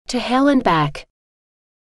To Hell and Back.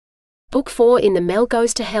 Book 4 in the Mel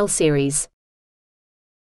Goes to Hell series.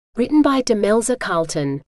 Written by Demelza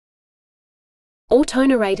Carlton.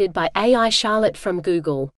 Autonarrated by AI Charlotte from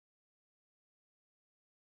Google.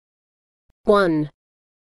 1.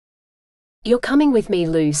 You're coming with me,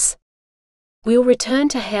 Luce. We'll return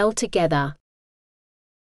to hell together.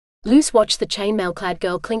 Luce watched the chainmail-clad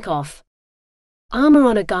girl clink off. Armor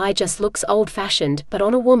on a guy just looks old-fashioned, but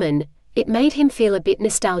on a woman, it made him feel a bit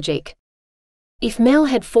nostalgic. If Mel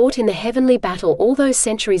had fought in the heavenly battle all those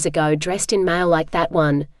centuries ago dressed in mail like that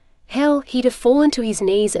one, hell, he'd have fallen to his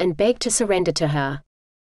knees and begged to surrender to her.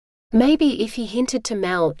 Maybe if he hinted to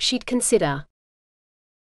Mel, she'd consider.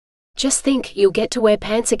 Just think, you'll get to wear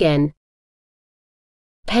pants again.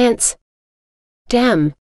 Pants?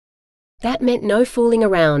 Damn. That meant no fooling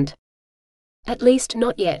around. At least,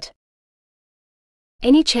 not yet.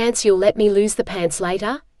 Any chance you'll let me lose the pants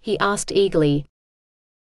later? He asked eagerly.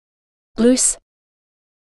 Luce.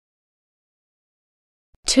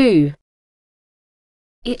 2.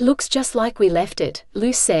 It looks just like we left it,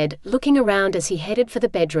 Luce said, looking around as he headed for the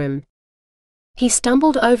bedroom. He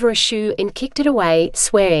stumbled over a shoe and kicked it away,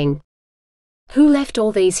 swearing. Who left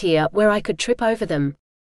all these here where I could trip over them?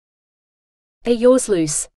 They're yours,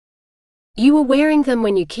 Luce. You were wearing them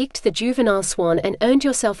when you kicked the juvenile swan and earned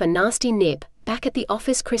yourself a nasty nip, back at the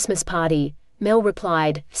office Christmas party, Mel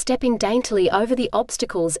replied, stepping daintily over the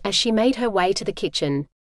obstacles as she made her way to the kitchen.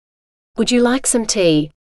 Would you like some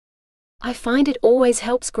tea? I find it always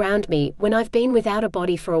helps ground me when I've been without a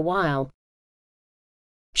body for a while.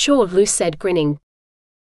 Sure, Luce said, grinning.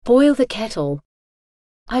 Boil the kettle.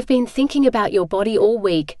 I've been thinking about your body all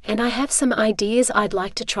week, and I have some ideas I'd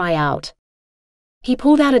like to try out. He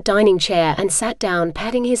pulled out a dining chair and sat down,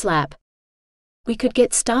 patting his lap. We could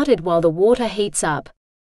get started while the water heats up.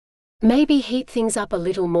 Maybe heat things up a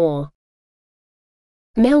little more.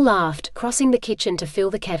 Mel laughed, crossing the kitchen to fill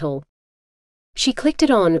the kettle. She clicked it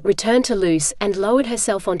on, returned to Luce, and lowered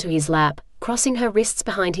herself onto his lap, crossing her wrists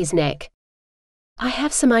behind his neck. I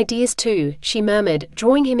have some ideas too, she murmured,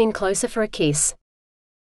 drawing him in closer for a kiss.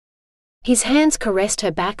 His hands caressed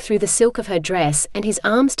her back through the silk of her dress, and his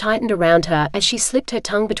arms tightened around her as she slipped her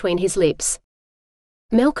tongue between his lips.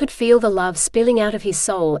 Mel could feel the love spilling out of his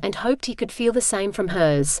soul and hoped he could feel the same from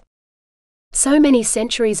hers. So many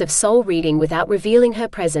centuries of soul reading without revealing her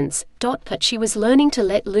presence, but she was learning to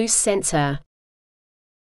let Luce sense her.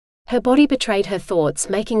 Her body betrayed her thoughts,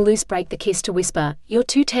 making Luce break the kiss to whisper, You're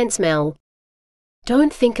too tense, Mel.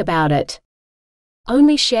 Don't think about it.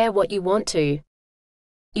 Only share what you want to.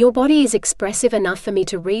 Your body is expressive enough for me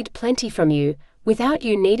to read plenty from you, without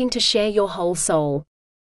you needing to share your whole soul.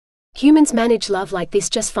 Humans manage love like this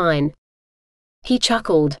just fine. He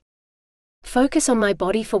chuckled. Focus on my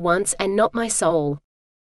body for once and not my soul.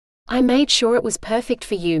 I made sure it was perfect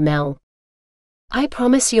for you, Mel. I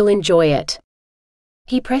promise you'll enjoy it.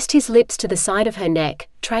 He pressed his lips to the side of her neck,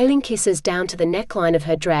 trailing kisses down to the neckline of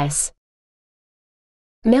her dress.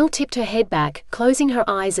 Mel tipped her head back, closing her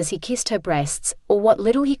eyes as he kissed her breasts, or what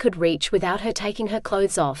little he could reach without her taking her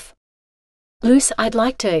clothes off. Luce, I'd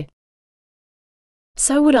like to.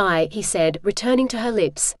 So would I, he said, returning to her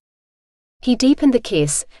lips. He deepened the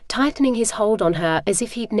kiss, tightening his hold on her as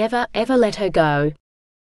if he'd never, ever let her go.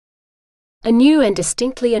 A new and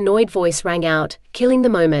distinctly annoyed voice rang out, killing the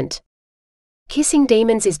moment. Kissing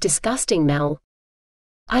demons is disgusting, Mel.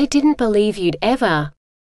 I didn't believe you'd ever.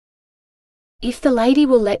 If the lady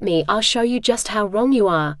will let me, I'll show you just how wrong you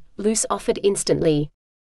are, Luce offered instantly.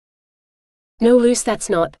 No, Luce, that's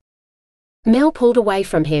not. Mel pulled away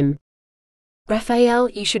from him. Raphael,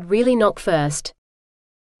 you should really knock first.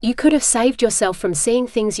 You could have saved yourself from seeing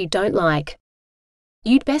things you don't like.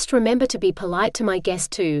 You'd best remember to be polite to my guest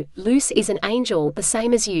too. Luce is an angel, the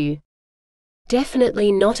same as you.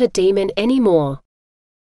 Definitely not a demon anymore.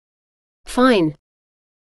 Fine.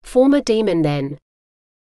 Former demon then.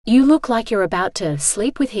 You look like you're about to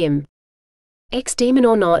sleep with him. Ex-demon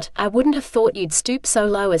or not, I wouldn't have thought you'd stoop so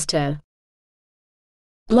low as to.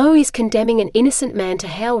 Low is condemning an innocent man to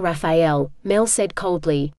hell, Raphael, Mel said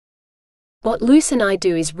coldly. What Luce and I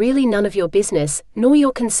do is really none of your business, nor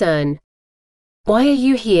your concern. Why are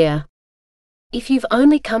you here? If you've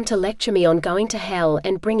only come to lecture me on going to hell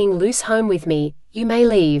and bringing Luce home with me, you may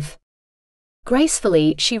leave.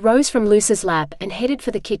 Gracefully, she rose from Luce's lap and headed for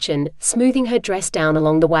the kitchen, smoothing her dress down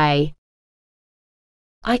along the way.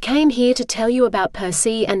 I came here to tell you about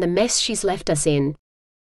Percy and the mess she's left us in.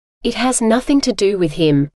 It has nothing to do with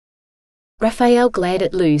him. Raphael glared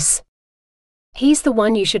at Luce. He's the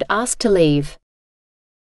one you should ask to leave.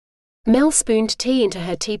 Mel spooned tea into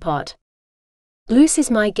her teapot. Luce is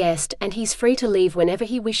my guest and he's free to leave whenever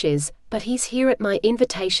he wishes, but he's here at my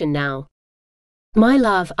invitation now. My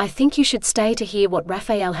love, I think you should stay to hear what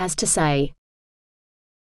Raphael has to say.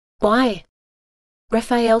 Why?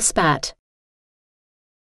 Raphael spat.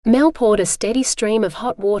 Mel poured a steady stream of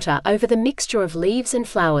hot water over the mixture of leaves and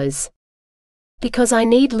flowers. Because I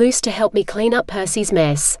need Luce to help me clean up Percy's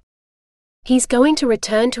mess. He's going to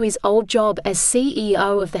return to his old job as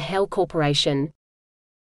CEO of the Hell Corporation.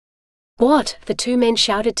 What? The two men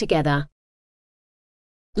shouted together.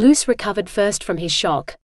 Luce recovered first from his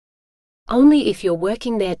shock. Only if you're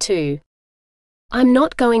working there too. I'm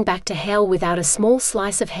not going back to hell without a small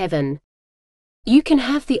slice of heaven. You can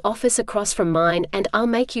have the office across from mine and I'll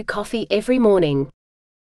make you coffee every morning.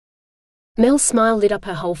 Mel's smile lit up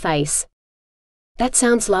her whole face. That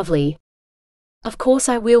sounds lovely. Of course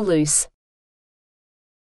I will, Luce.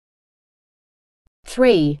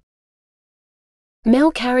 3.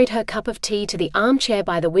 Mel carried her cup of tea to the armchair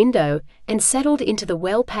by the window, and settled into the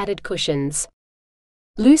well-padded cushions.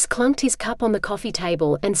 Luce clunked his cup on the coffee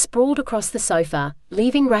table and sprawled across the sofa,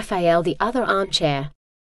 leaving Raphael the other armchair.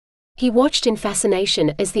 He watched in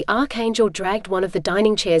fascination as the archangel dragged one of the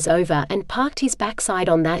dining chairs over and parked his backside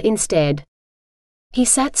on that instead. He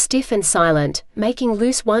sat stiff and silent, making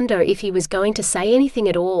Luce wonder if he was going to say anything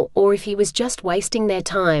at all or if he was just wasting their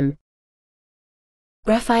time.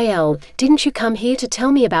 Raphael, didn't you come here to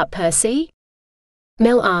tell me about Percy?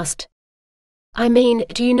 Mel asked. I mean,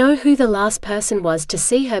 do you know who the last person was to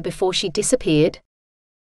see her before she disappeared?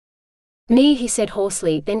 Me, he said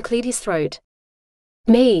hoarsely, then cleared his throat.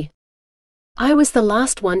 Me. I was the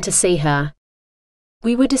last one to see her.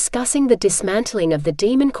 We were discussing the dismantling of the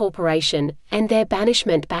Demon Corporation, and their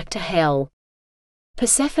banishment back to hell.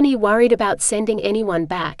 Persephone worried about sending anyone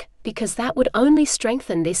back, because that would only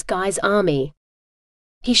strengthen this guy's army.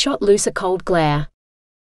 He shot Luce a cold glare.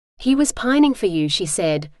 He was pining for you, she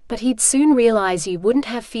said, but he'd soon realize you wouldn't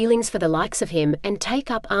have feelings for the likes of him and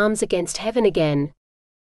take up arms against heaven again.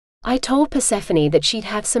 I told Persephone that she'd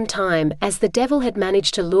have some time, as the devil had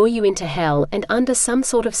managed to lure you into hell and under some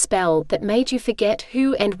sort of spell that made you forget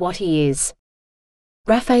who and what he is.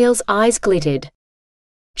 Raphael's eyes glittered.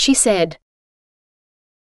 She said.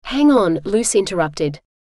 Hang on, Luce interrupted.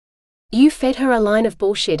 You fed her a line of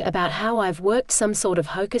bullshit about how I've worked some sort of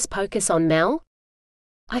hocus-pocus on Mel?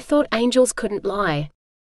 I thought angels couldn't lie.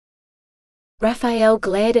 Raphael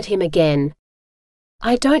glared at him again.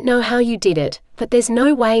 I don't know how you did it, but there's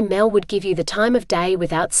no way Mel would give you the time of day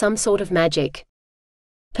without some sort of magic.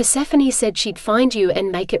 Persephone said she'd find you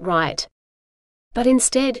and make it right. But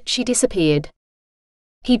instead, she disappeared.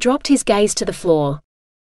 He dropped his gaze to the floor.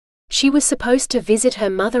 She was supposed to visit her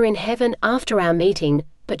mother in heaven after our meeting,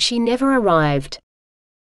 but she never arrived.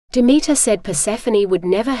 Demeter said Persephone would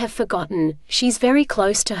never have forgotten, she's very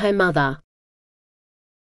close to her mother.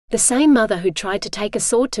 The same mother who tried to take a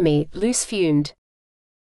sword to me, Luce fumed.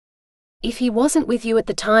 If he wasn't with you at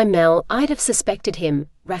the time, Mel, I'd have suspected him,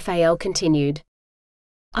 Raphael continued.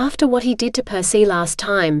 After what he did to Percy last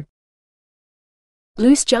time.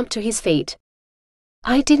 Luce jumped to his feet.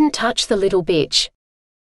 I didn't touch the little bitch.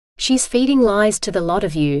 She's feeding lies to the lot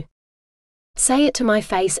of you. Say it to my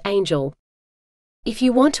face, Angel. If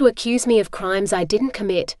you want to accuse me of crimes I didn't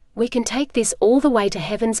commit, we can take this all the way to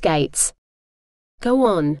heaven's gates. Go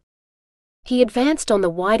on. He advanced on the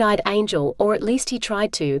wide-eyed Angel, or at least he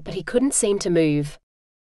tried to, but he couldn't seem to move.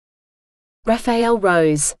 Raphael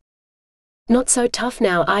rose. Not so tough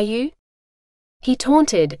now, are you? He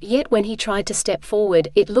taunted, yet when he tried to step forward,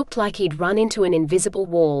 it looked like he'd run into an invisible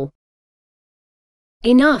wall.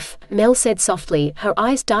 Enough, Mel said softly, her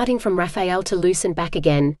eyes darting from Raphael to Luce and back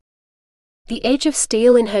again. The edge of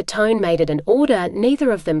steel in her tone made it an order neither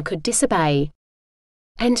of them could disobey.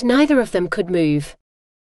 And neither of them could move.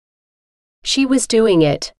 She was doing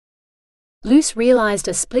it. Luce realized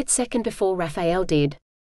a split second before Raphael did.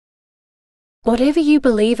 Whatever you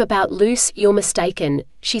believe about Luce, you're mistaken,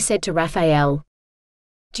 she said to Raphael.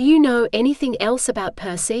 Do you know anything else about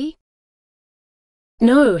Percy?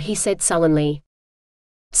 No, he said sullenly.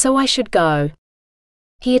 So I should go.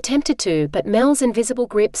 He attempted to, but Mel's invisible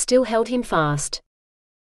grip still held him fast.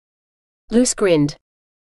 Luce grinned.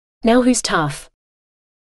 Now who's tough?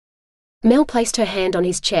 Mel placed her hand on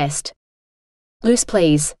his chest. Luce,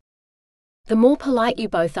 please. The more polite you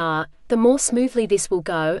both are, the more smoothly this will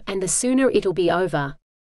go, and the sooner it'll be over.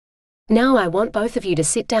 Now I want both of you to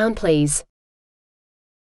sit down, please.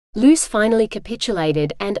 Luce finally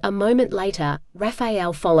capitulated, and a moment later,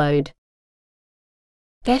 Raphael followed.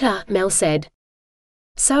 Better, Mel said.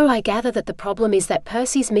 So I gather that the problem is that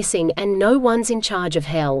Percy's missing and no one's in charge of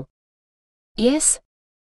hell. Yes?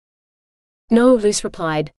 No, Luce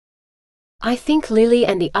replied. I think Lily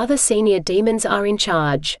and the other senior demons are in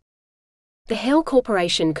charge. The Hell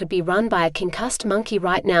Corporation could be run by a concussed monkey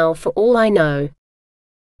right now for all I know.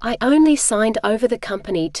 I only signed over the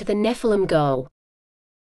company to the Nephilim girl.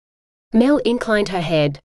 Mel inclined her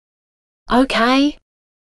head. Okay.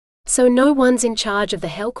 So no one's in charge of the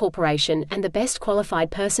Hell Corporation, and the best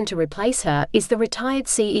qualified person to replace her is the retired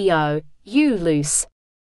CEO, you, Luce.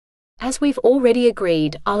 As we've already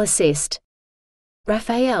agreed, I'll assist.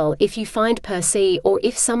 Raphael, if you find Percy or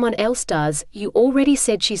if someone else does, you already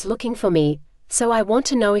said she's looking for me, so I want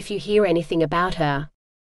to know if you hear anything about her.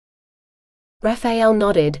 Raphael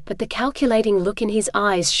nodded, but the calculating look in his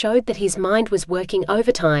eyes showed that his mind was working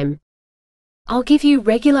overtime. I'll give you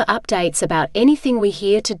regular updates about anything we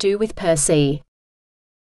hear to do with Percy.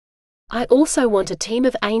 I also want a team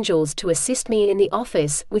of angels to assist me in the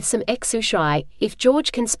office with some exushai, if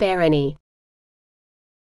George can spare any.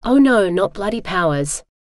 Oh no, not bloody powers.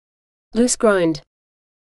 Luce groaned.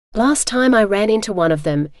 Last time I ran into one of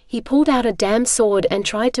them, he pulled out a damn sword and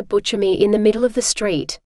tried to butcher me in the middle of the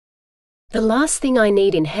street. The last thing I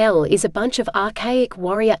need in hell is a bunch of archaic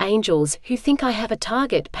warrior angels who think I have a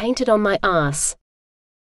target painted on my ass.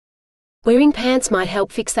 Wearing pants might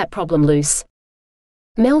help fix that problem, Luce.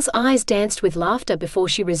 Mel's eyes danced with laughter before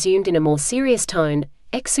she resumed in a more serious tone.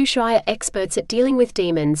 Exushai are experts at dealing with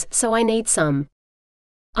demons, so I need some.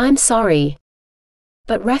 I'm sorry.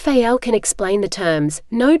 But Raphael can explain the terms,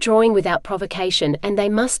 no drawing without provocation, and they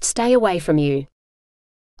must stay away from you.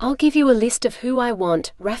 I'll give you a list of who I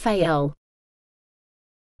want, Raphael.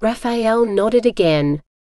 Raphael nodded again.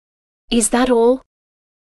 Is that all?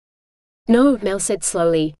 No, Mel said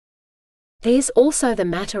slowly. There's also the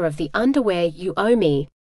matter of the underwear you owe me.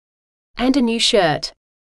 And a new shirt.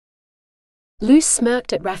 Luce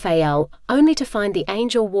smirked at Raphael, only to find the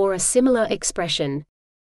angel wore a similar expression.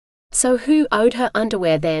 So who owed her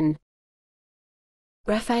underwear then?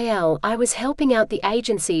 Raphael, I was helping out the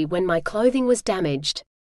agency when my clothing was damaged.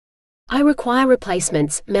 I require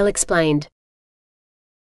replacements, Mel explained.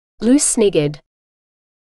 Luce sniggered.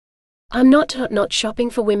 I'm not shopping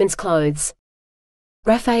for women's clothes.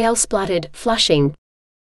 Raphael spluttered, flushing.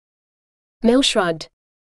 Mel shrugged.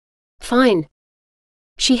 Fine.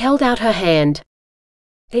 She held out her hand.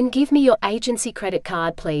 Then give me your agency credit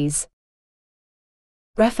card, please.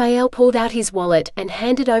 Raphael pulled out his wallet and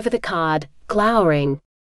handed over the card, glowering.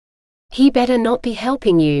 He better not be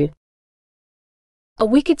helping you. A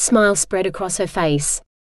wicked smile spread across her face.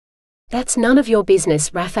 That's none of your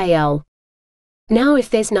business, Raphael. Now if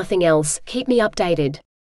there's nothing else, keep me updated.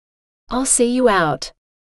 I'll see you out.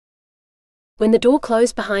 When the door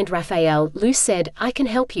closed behind Raphael, Luce said, I can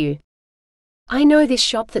help you. I know this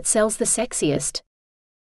shop that sells the sexiest.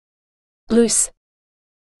 Luce.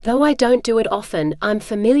 Though I don't do it often, I'm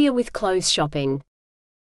familiar with clothes shopping.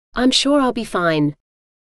 I'm sure I'll be fine.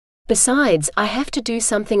 Besides, I have to do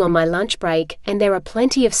something on my lunch break, and there are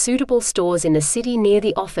plenty of suitable stores in the city near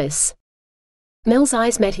the office. Mel's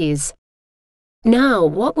eyes met his. Now,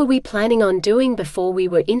 what were we planning on doing before we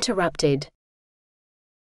were interrupted?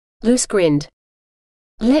 Luce grinned.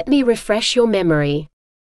 Let me refresh your memory.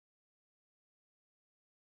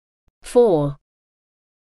 4.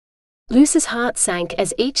 Luce's heart sank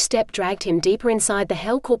as each step dragged him deeper inside the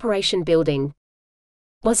Hell Corporation building.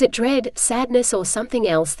 Was it dread, sadness, or something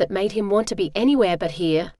else that made him want to be anywhere but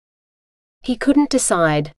here? He couldn't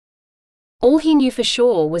decide. All he knew for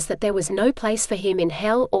sure was that there was no place for him in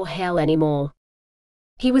hell or hell anymore.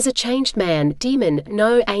 He was a changed man, demon,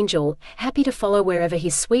 no angel, happy to follow wherever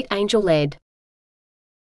his sweet angel led.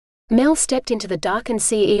 Mel stepped into the darkened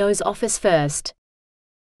CEO's office first.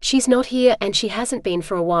 She's not here, and she hasn't been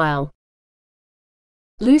for a while.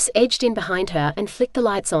 Luce edged in behind her and flicked the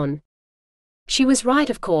lights on. She was right,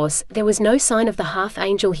 of course, there was no sign of the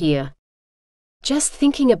half-angel here. Just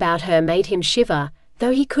thinking about her made him shiver,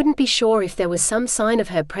 though he couldn't be sure if there was some sign of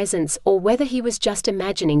her presence or whether he was just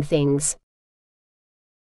imagining things.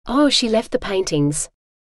 Oh, she left the paintings.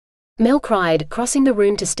 Mel cried, crossing the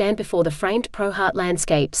room to stand before the framed Pro-Heart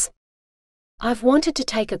landscapes. I've wanted to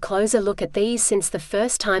take a closer look at these since the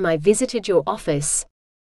first time I visited your office.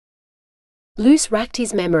 Luce racked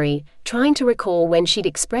his memory, trying to recall when she'd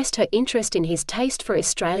expressed her interest in his taste for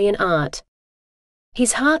Australian art.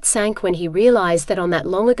 His heart sank when he realized that on that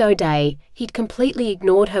long-ago day, he'd completely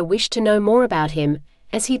ignored her wish to know more about him,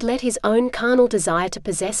 as he'd let his own carnal desire to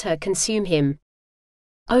possess her consume him.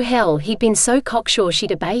 Oh hell, he'd been so cocksure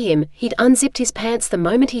she'd obey him, he'd unzipped his pants the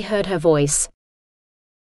moment he heard her voice.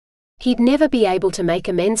 He'd never be able to make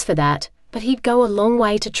amends for that, but he'd go a long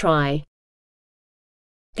way to try.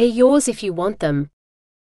 They're yours if you want them.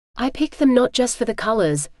 I picked them not just for the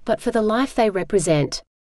colors, but for the life they represent.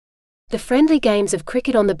 The friendly games of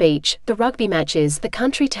cricket on the beach, the rugby matches, the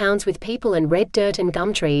country towns with people and red dirt and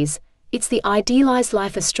gum trees. It's the idealized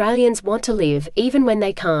life Australians want to live, even when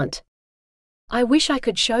they can't. I wish I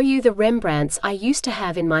could show you the Rembrandts I used to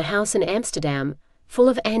have in my house in Amsterdam, full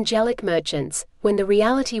of angelic merchants, when the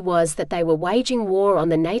reality was that they were waging war on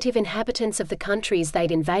the native inhabitants of the countries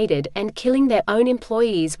they'd invaded and killing their own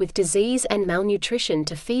employees with disease and malnutrition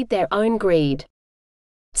to feed their own greed.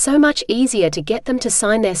 So much easier to get them to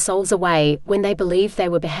sign their souls away when they believed they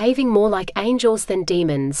were behaving more like angels than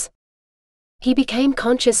demons. He became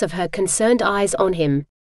conscious of her concerned eyes on him.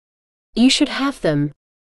 You should have them.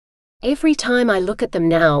 Every time I look at them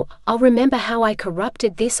now, I'll remember how I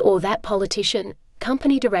corrupted this or that politician,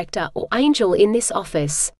 company director or angel in this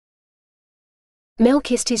office. Mel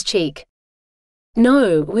kissed his cheek.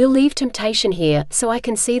 No, we'll leave temptation here so I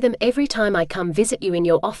can see them every time I come visit you in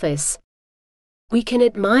your office. We can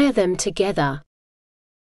admire them together.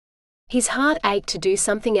 His heart ached to do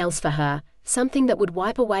something else for her, something that would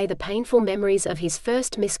wipe away the painful memories of his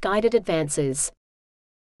first misguided advances.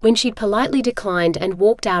 When she'd politely declined and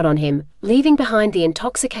walked out on him, leaving behind the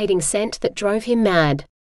intoxicating scent that drove him mad.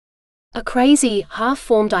 A crazy,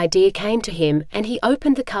 half-formed idea came to him, and he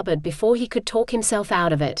opened the cupboard before he could talk himself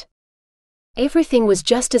out of it. Everything was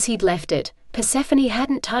just as he'd left it. Persephone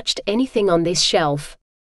hadn't touched anything on this shelf.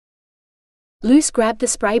 Luce grabbed the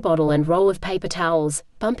spray bottle and roll of paper towels,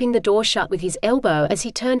 bumping the door shut with his elbow as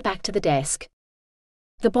he turned back to the desk.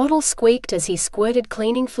 The bottle squeaked as he squirted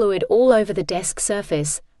cleaning fluid all over the desk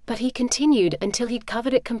surface, but he continued until he'd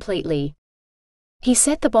covered it completely. He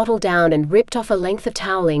set the bottle down and ripped off a length of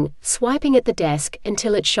toweling, swiping at the desk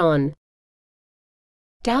until it shone.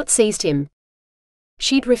 Doubt seized him.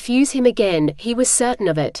 She'd refuse him again, he was certain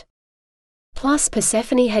of it. Plus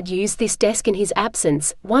Persephone had used this desk in his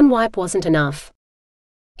absence, one wipe wasn't enough.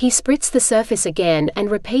 He spritzed the surface again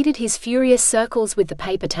and repeated his furious circles with the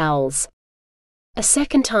paper towels. A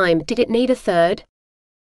second time, did it need a third?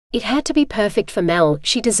 It had to be perfect for Mel,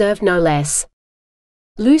 she deserved no less.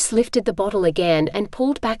 Luce lifted the bottle again and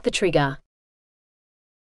pulled back the trigger.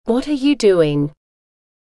 What are you doing?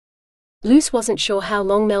 Luce wasn't sure how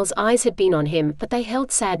long Mel's eyes had been on him, but they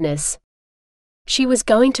held sadness. She was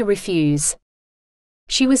going to refuse.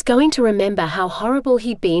 She was going to remember how horrible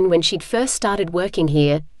he'd been when she'd first started working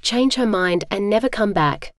here, change her mind and never come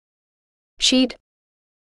back.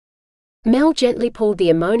 Mel gently pulled the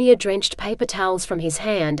ammonia-drenched paper towels from his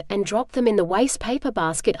hand and dropped them in the waste paper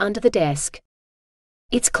basket under the desk.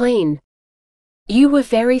 It's clean. You were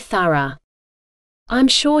very thorough. I'm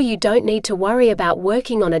sure you don't need to worry about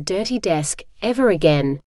working on a dirty desk ever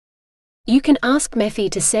again. You can ask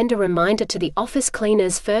Mephi to send a reminder to the office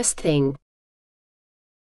cleaners first thing.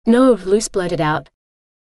 No, Luce blurted out.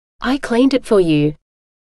 I cleaned it for you.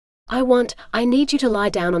 I need you to lie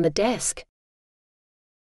down on the desk.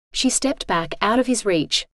 She stepped back out of his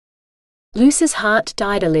reach. Luce's heart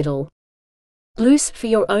died a little. Luce, for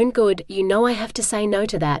your own good, you know I have to say no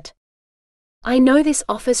to that. I know this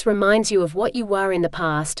office reminds you of what you were in the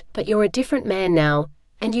past, but you're a different man now,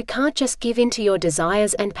 and you can't just give in to your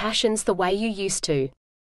desires and passions the way you used to.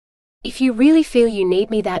 If you really feel you need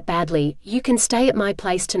me that badly, you can stay at my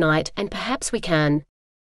place tonight and perhaps we can.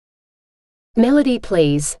 Melody,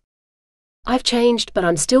 please. I've changed, but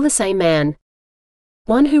I'm still the same man.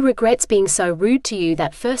 One who regrets being so rude to you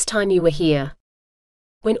that first time you were here.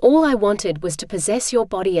 When all I wanted was to possess your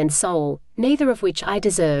body and soul, neither of which I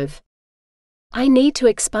deserve. I need to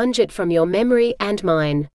expunge it from your memory and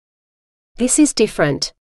mine. This is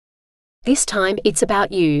different. This time it's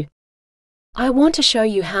about you. I want to show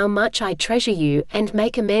you how much I treasure you and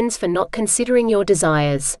make amends for not considering your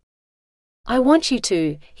desires. I want you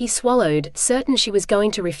to, he swallowed, certain she was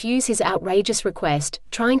going to refuse his outrageous request,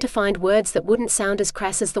 trying to find words that wouldn't sound as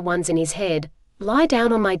crass as the ones in his head. Lie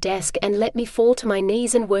down on my desk and let me fall to my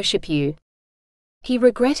knees and worship you. He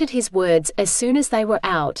regretted his words as soon as they were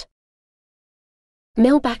out.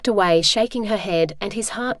 Mel backed away, shaking her head, and his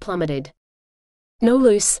heart plummeted. No,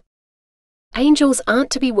 Luce. Angels aren't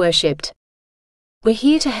to be worshipped. We're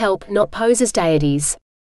here to help, not pose as deities.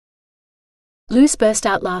 Luce burst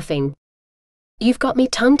out laughing. You've got me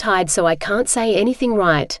tongue-tied so I can't say anything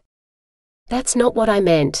right. That's not what I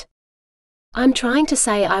meant. I'm trying to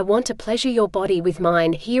say I want to pleasure your body with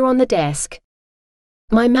mine here on the desk.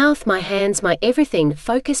 My mouth, my hands, my everything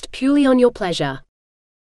focused purely on your pleasure.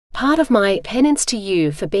 Part of my penance to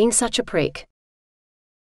you for being such a prick.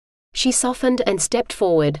 She softened and stepped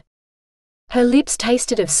forward. Her lips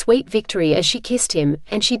tasted of sweet victory as she kissed him,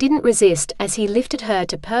 and she didn't resist as he lifted her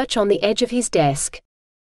to perch on the edge of his desk.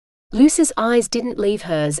 Luce's eyes didn't leave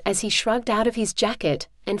hers as he shrugged out of his jacket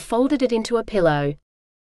and folded it into a pillow.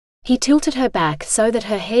 He tilted her back so that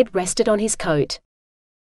her head rested on his coat.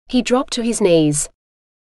 He dropped to his knees.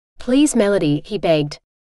 "Please, Melody," he begged.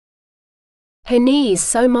 Her knees,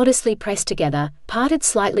 so modestly pressed together, parted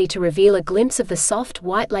slightly to reveal a glimpse of the soft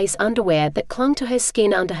white lace underwear that clung to her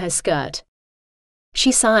skin under her skirt.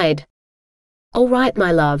 She sighed. "All right,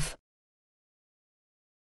 my love."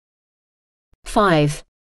 5.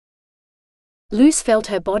 Luce felt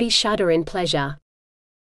her body shudder in pleasure.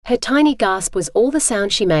 Her tiny gasp was all the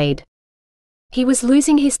sound she made. He was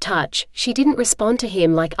losing his touch. She didn't respond to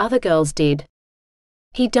him like other girls did.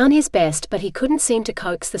 He'd done his best, but he couldn't seem to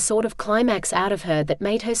coax the sort of climax out of her that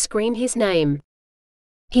made her scream his name.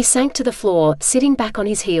 He sank to the floor, sitting back on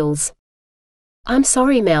his heels. "I'm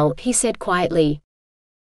sorry, Mel," he said quietly.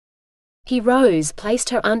 He rose, placed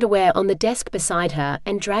her underwear on the desk beside her,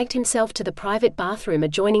 and dragged himself to the private bathroom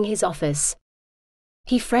adjoining his office.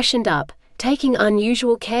 He freshened up, taking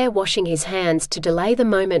unusual care washing his hands to delay the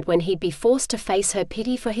moment when he'd be forced to face her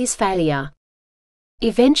pity for his failure.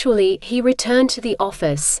 Eventually, he returned to the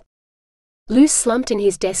office. Luce slumped in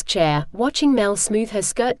his desk chair, watching Mel smooth her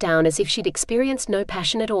skirt down as if she'd experienced no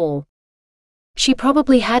passion at all. She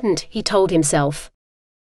probably hadn't, he told himself.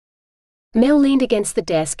 Mel leaned against the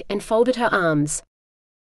desk and folded her arms.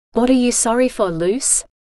 "What are you sorry for, Luce?"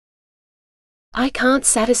 "I can't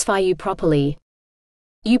satisfy you properly.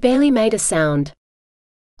 You barely made a sound.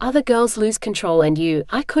 Other girls lose control and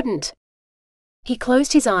I couldn't." He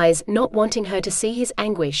closed his eyes, not wanting her to see his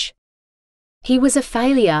anguish. He was a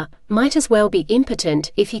failure, might as well be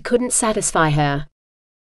impotent if he couldn't satisfy her.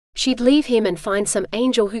 She'd leave him and find some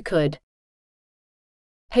angel who could.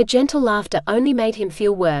 Her gentle laughter only made him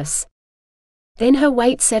feel worse. Then her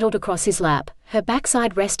weight settled across his lap, her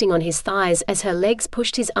backside resting on his thighs as her legs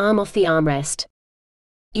pushed his arm off the armrest.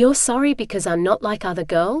 "You're sorry because I'm not like other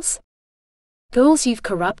girls? Girls you've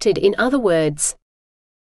corrupted, in other words."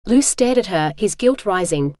 Luce stared at her, his guilt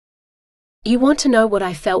rising. "You want to know what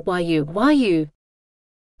I felt while you?"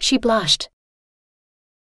 She blushed.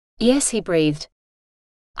 "Yes," he breathed.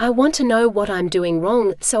 "I want to know what I'm doing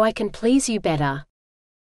wrong, so I can please you better.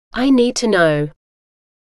 I need to know."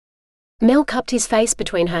 Mel cupped his face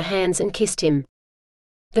between her hands and kissed him.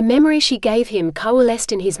 The memory she gave him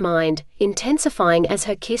coalesced in his mind, intensifying as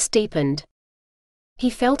her kiss deepened. He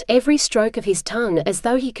felt every stroke of his tongue as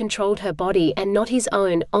though he controlled her body and not his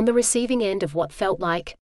own, on the receiving end of what felt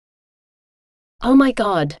like, "Oh my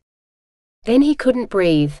God." Then he couldn't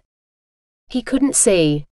breathe. He couldn't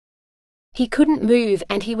see. He couldn't move,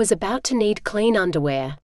 and he was about to need clean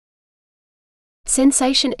underwear.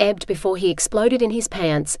 Sensation ebbed before he exploded in his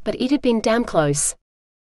pants, but it had been damn close.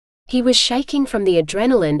 He was shaking from the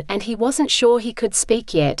adrenaline, and he wasn't sure he could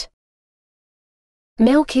speak yet.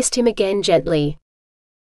 Mel kissed him again gently.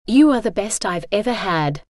 "You are the best I've ever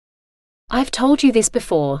had. I've told you this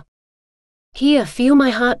before. Here, feel my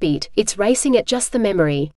heartbeat, it's racing at just the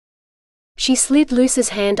memory." She slid Luce's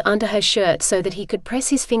hand under her shirt so that he could press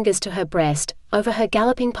his fingers to her breast, over her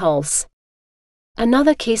galloping pulse.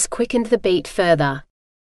 Another kiss quickened the beat further.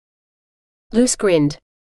 Luce grinned.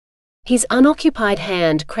 His unoccupied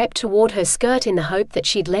hand crept toward her skirt in the hope that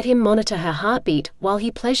she'd let him monitor her heartbeat while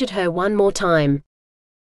he pleasured her one more time.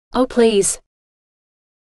 "Oh please."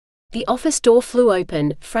 The office door flew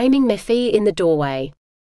open, framing Mephi in the doorway.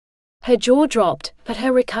 Her jaw dropped, but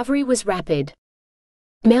her recovery was rapid.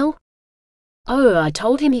 "Mel?" "Oh, I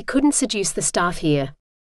told him he couldn't seduce the staff here.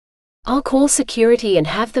 I'll call security and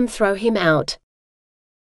have them throw him out."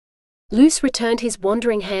 Luce returned his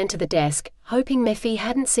wandering hand to the desk, hoping Mephi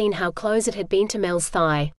hadn't seen how close it had been to Mel's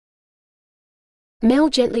thigh. Mel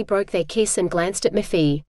gently broke their kiss and glanced at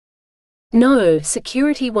Mephi. "No,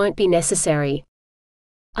 security won't be necessary.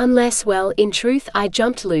 Unless, well, in truth, I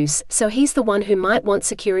jumped Luce, so he's the one who might want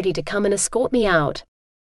security to come and escort me out."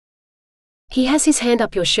 "He has his hand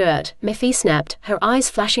up your shirt," Mephi snapped, her eyes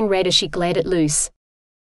flashing red as she glared at Luce.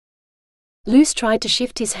 Luce tried to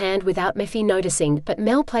shift his hand without Mephi noticing, but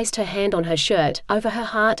Mel placed her hand on her shirt, over her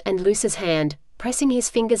heart and Luce's hand, pressing his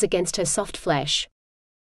fingers against her soft flesh.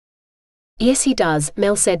 "Yes he does,"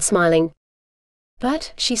 Mel said, smiling.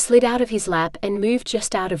 "But," she slid out of his lap and moved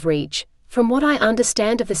just out of reach, "from what I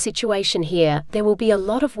understand of the situation here, there will be a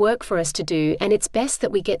lot of work for us to do, and it's best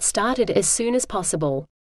that we get started as soon as possible.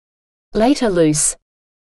 Later, Luce."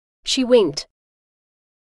 She winked.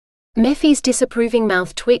 Mephi's disapproving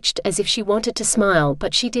mouth twitched as if she wanted to smile,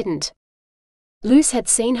 but she didn't. Luce had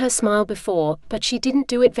seen her smile before, but she didn't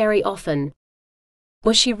do it very often.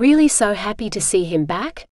 Was she really so happy to see him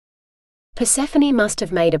back? Persephone must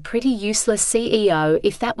have made a pretty useless CEO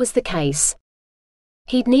if that was the case.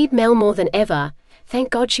 He'd need Mel more than ever. Thank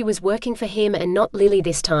God she was working for him and not Lily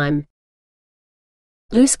this time.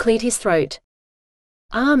 Luce cleared his throat.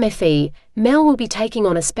 Mephi, Mel will be taking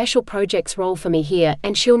on a special projects role for me here,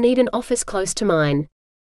 and she'll need an office close to mine.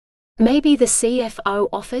 Maybe the CFO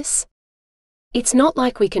office? It's not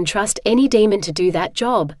like we can trust any demon to do that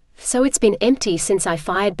job, so it's been empty since I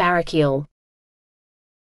fired Barakiel.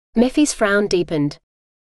 Mephi's frown deepened.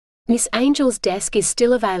 Miss Angel's desk is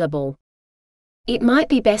still available. It might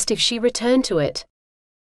be best if she returned to it.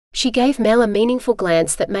 She gave Mel a meaningful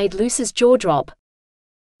glance that made Luce's jaw drop.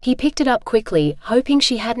 He picked it up quickly, hoping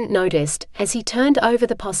she hadn't noticed, as he turned over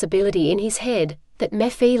the possibility in his head that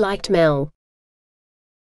Mephi liked Mel.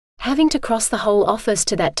 Having to cross the whole office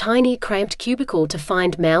to that tiny, cramped cubicle to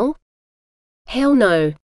find Mel? Hell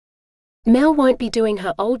no. Mel won't be doing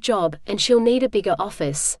her old job, and she'll need a bigger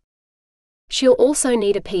office. She'll also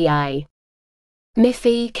need a PA.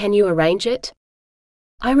 Mephi, can you arrange it?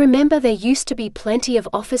 I remember there used to be plenty of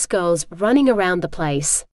office girls running around the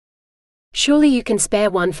place. Surely you can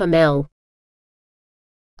spare one for Mel.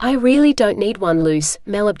 I really don't need one, Luce,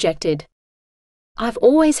 Mel objected. I've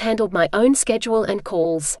always handled my own schedule and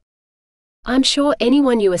calls. I'm sure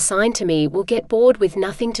anyone you assign to me will get bored with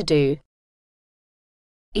nothing to do.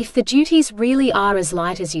 If the duties really are as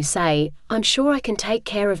light as you say, I'm sure I can take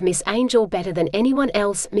care of Miss Angel better than anyone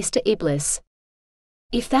else, Mr. Iblis.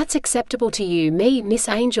 If that's acceptable to you, Miss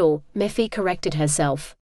Angel, Mephi corrected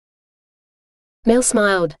herself. Mel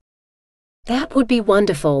smiled. That would be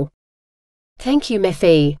wonderful. Thank you,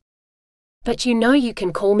 Mephi. But you know you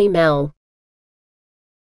can call me Mel.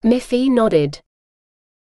 Mephi nodded.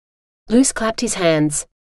 Luce clapped his hands.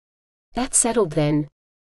 That's settled then.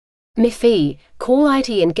 Mephi, call IT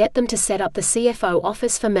and get them to set up the CFO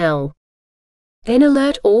office for Mel. Then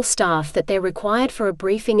alert all staff that they're required for a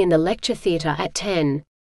briefing in the lecture theatre at 10.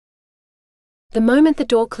 The moment the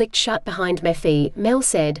door clicked shut behind Mephi, Mel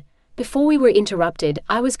said, Before we were interrupted,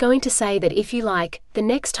 I was going to say that if you like, the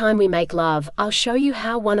next time we make love, I'll show you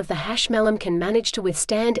how one of the hashmelum can manage to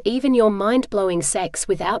withstand even your mind-blowing sex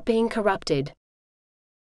without being corrupted.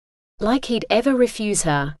 Like he'd ever refuse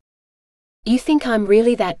her. You think I'm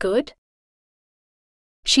really that good?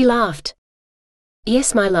 She laughed.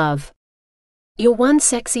 Yes, my love. You're one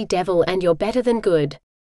sexy devil and you're better than good.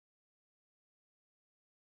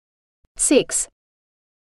 6.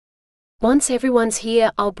 Once everyone's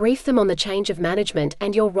here, I'll brief them on the change of management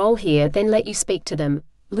and your role here, then let you speak to them,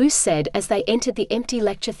 Luce said as they entered the empty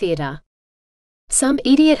lecture theatre. Some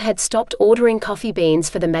idiot had stopped ordering coffee beans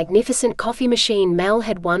for the magnificent coffee machine Mel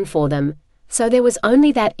had won for them, so there was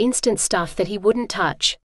only that instant stuff that he wouldn't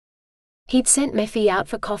touch. He'd sent Mephi out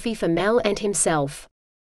for coffee for Mel and himself.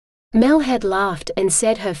 Mel had laughed and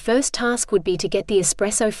said her first task would be to get the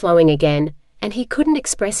espresso flowing again, and he couldn't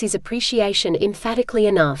express his appreciation emphatically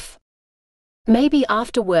enough. Maybe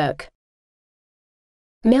after work.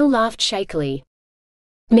 Mel laughed shakily.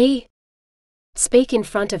 Me? Speak in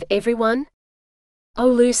front of everyone? Oh,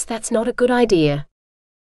 Luce, that's not a good idea.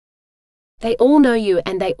 They all know you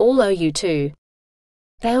and they all owe you too.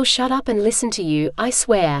 They'll shut up and listen to you, I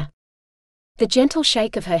swear. The gentle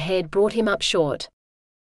shake of her head brought him up short.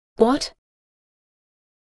 What?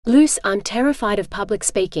 Luce, I'm terrified of public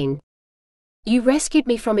speaking. You rescued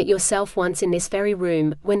me from it yourself once in this very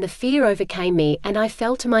room, when the fear overcame me and I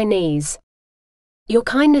fell to my knees. Your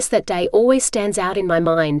kindness that day always stands out in my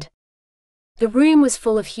mind. The room was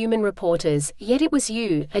full of human reporters, yet it was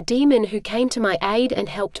you, a demon, who came to my aid and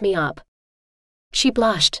helped me up. She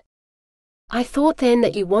blushed. I thought then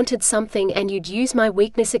that you wanted something and you'd use my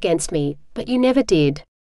weakness against me, but you never did.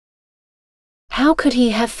 How could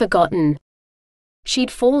he have forgotten?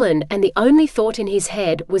 She'd fallen, and the only thought in his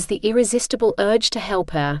head was the irresistible urge to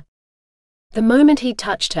help her. The moment he'd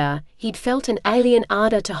touched her, he'd felt an alien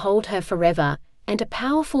ardor to hold her forever, and a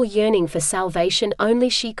powerful yearning for salvation only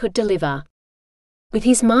she could deliver. With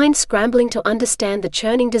his mind scrambling to understand the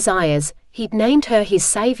churning desires, he'd named her his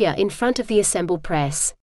savior in front of the assembled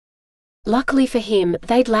press. Luckily for him,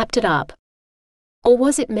 they'd lapped it up. Or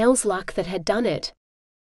was it Mel's luck that had done it?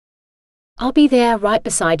 I'll be there right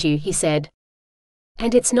beside you, he said.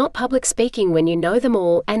 And it's not public speaking when you know them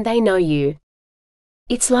all and they know you.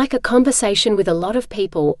 It's like a conversation with a lot of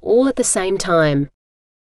people all at the same time.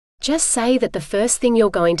 Just say that the first thing you're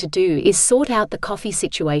going to do is sort out the coffee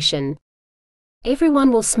situation.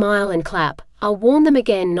 Everyone will smile and clap. I'll warn them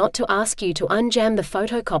again not to ask you to unjam the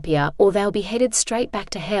photocopier or they'll be headed straight back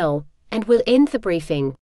to hell, and we'll end the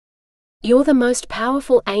briefing. You're the most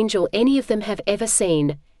powerful angel any of them have ever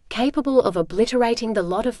seen, capable of obliterating the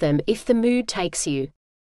lot of them if the mood takes you.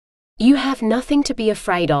 You have nothing to be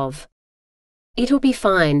afraid of. It'll be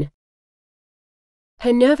fine.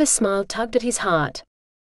 Her nervous smile tugged at his heart.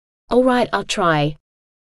 All right, I'll try.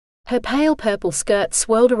 Her pale purple skirt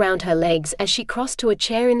swirled around her legs as she crossed to a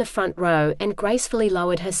chair in the front row and gracefully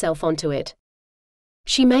lowered herself onto it.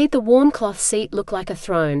 She made the worn cloth seat look like a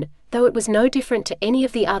throne, though it was no different to any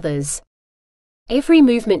of the others. Every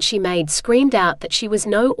movement she made screamed out that she was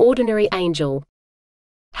no ordinary angel.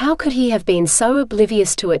 How could he have been so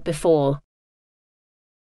oblivious to it before?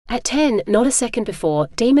 At 10, not a second before,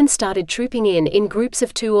 demons started trooping in groups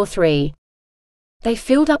of 2 or 3. They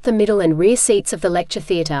filled up the middle and rear seats of the lecture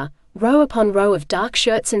theater, row upon row of dark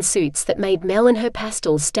shirts and suits that made Mel and her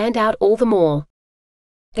pastels stand out all the more.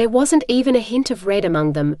 There wasn't even a hint of red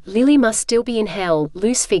among them. Lily must still be in hell,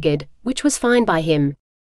 Luce figured, which was fine by him.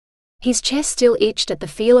 His chest still itched at the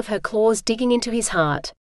feel of her claws digging into his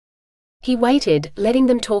heart. He waited, letting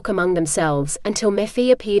them talk among themselves, until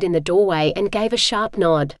Mephi appeared in the doorway and gave a sharp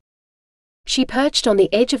nod. She perched on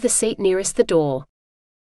the edge of the seat nearest the door.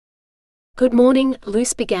 "Good morning,"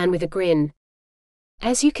 Luce began with a grin.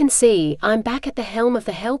 "As you can see, I'm back at the helm of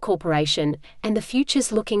the Hell Corporation, and the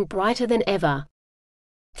future's looking brighter than ever.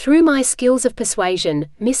 Through my skills of persuasion,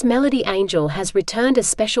 Miss Melody Angel has returned as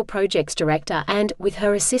Special Projects Director and, with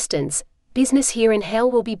her assistance, business here in Hell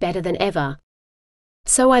will be better than ever.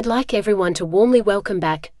 So I'd like everyone to warmly welcome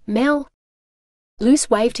back, Mel." Luce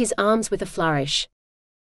waved his arms with a flourish.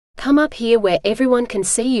 "Come up here where everyone can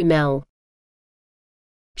see you, Mel."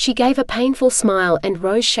 She gave a painful smile and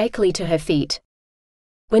rose shakily to her feet.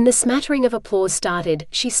 When the smattering of applause started,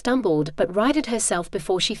 she stumbled but righted herself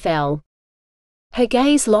before she fell. Her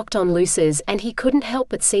gaze locked on Luce's, and he couldn't help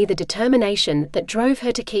but see the determination that drove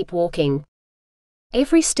her to keep walking.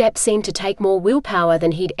 Every step seemed to take more willpower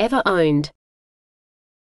than he'd ever owned.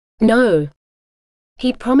 No.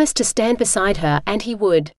 He'd promised to stand beside her, and he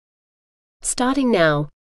would. Starting now.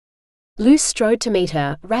 Luce strode to meet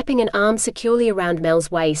her, wrapping an arm securely around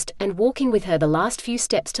Mel's waist and walking with her the last few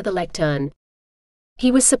steps to the lectern.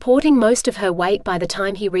 He was supporting most of her weight by the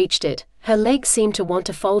time he reached it. Her legs seemed to want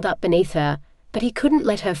to fold up beneath her, but he couldn't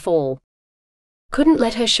let her fall. Couldn't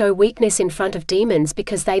let her show weakness in front of demons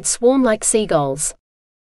because they'd swarm like seagulls.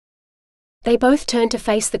 They both turned to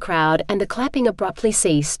face the crowd, and the clapping abruptly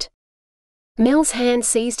ceased. Mel's hand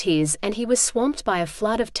seized his, and he was swamped by a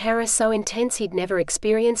flood of terror so intense he'd never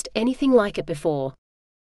experienced anything like it before.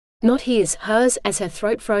 Not his, hers, as her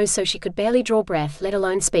throat froze so she could barely draw breath, let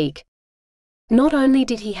alone speak. Not only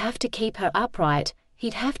did he have to keep her upright,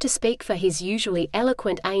 he'd have to speak for his usually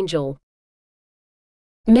eloquent angel.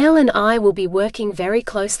 "Mel and I will be working very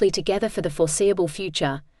closely together for the foreseeable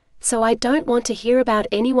future, so I don't want to hear about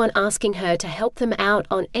anyone asking her to help them out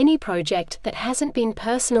on any project that hasn't been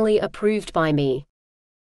personally approved by me.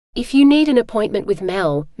 If you need an appointment with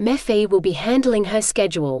Mel, Mephi will be handling her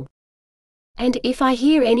schedule. And if I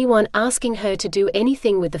hear anyone asking her to do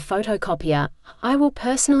anything with the photocopier, I will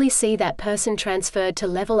personally see that person transferred to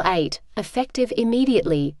level 8, effective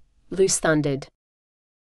immediately," Luce thundered.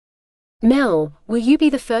 "Mel, will you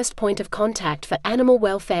be the first point of contact for animal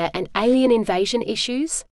welfare and alien invasion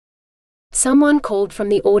issues?" Someone called from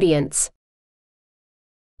the audience.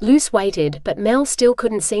 Luce waited, but Mel still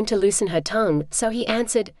couldn't seem to loosen her tongue, so he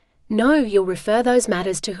answered, "No, you'll refer those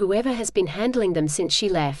matters to whoever has been handling them since she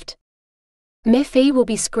left. Mephi will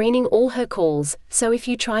be screening all her calls, so if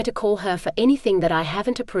you try to call her for anything that I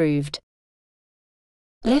haven't approved."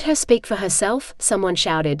 "Let her speak for herself," someone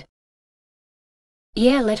shouted.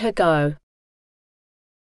 "Yeah, let her go."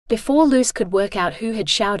 Before Luce could work out who had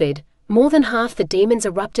shouted, more than half the demons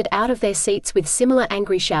erupted out of their seats with similar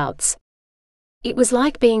angry shouts. It was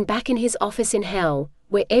like being back in his office in hell,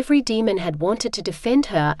 where every demon had wanted to defend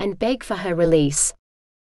her and beg for her release.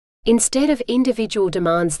 Instead of individual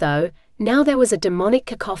demands though, now there was a demonic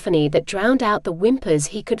cacophony that drowned out the whimpers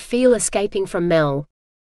he could feel escaping from Mel.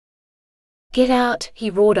 "Get out," he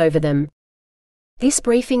roared over them. "This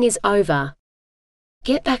briefing is over.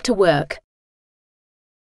 Get back to work."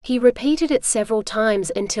 He repeated it several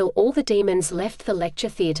times until all the demons left the lecture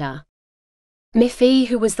theater. Mephi,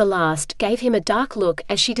 who was the last, gave him a dark look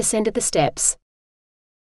as she descended the steps.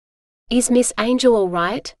 "Is Miss Angel all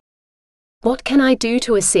right? What can I do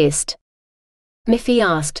to assist?" Mephi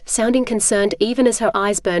asked, sounding concerned even as her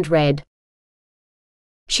eyes burned red.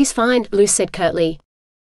 "She's fine," Luce said curtly.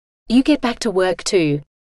 "You get back to work too."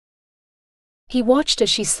 He watched as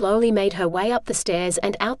she slowly made her way up the stairs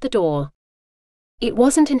and out the door. It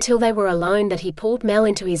wasn't until they were alone that he pulled Mel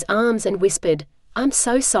into his arms and whispered, "I'm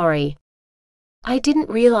so sorry. I didn't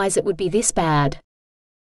realize it would be this bad."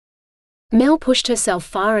 Mel pushed herself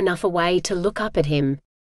far enough away to look up at him.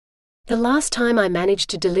 "The last time I managed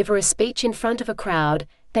to deliver a speech in front of a crowd,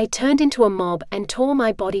 they turned into a mob and tore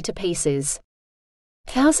my body to pieces.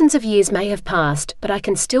 Thousands of years may have passed, but I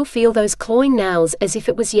can still feel those clawing nails as if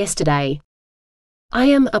it was yesterday. I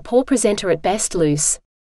am a poor presenter at best, Luce.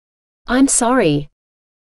 I'm sorry.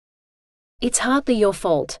 It's hardly your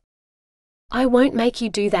fault. I won't make you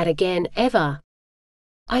do that again, ever.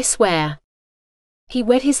 I swear. He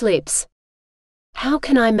wet his lips. How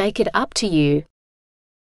can I make it up to you?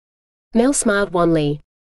 Mel smiled wanly.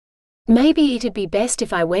 Maybe it'd be best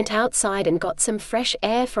if I went outside and got some fresh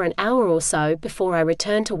air for an hour or so before I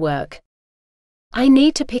return to work. I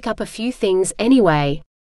need to pick up a few things anyway.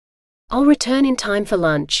 I'll return in time for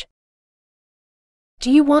lunch.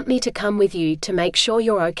 Do you want me to come with you to make sure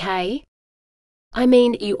you're okay? I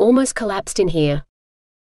mean, you almost collapsed in here.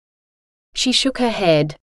 She shook her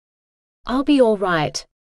head. I'll be all right.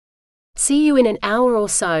 See you in an hour or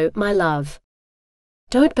so, my love.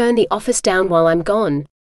 Don't burn the office down while I'm gone,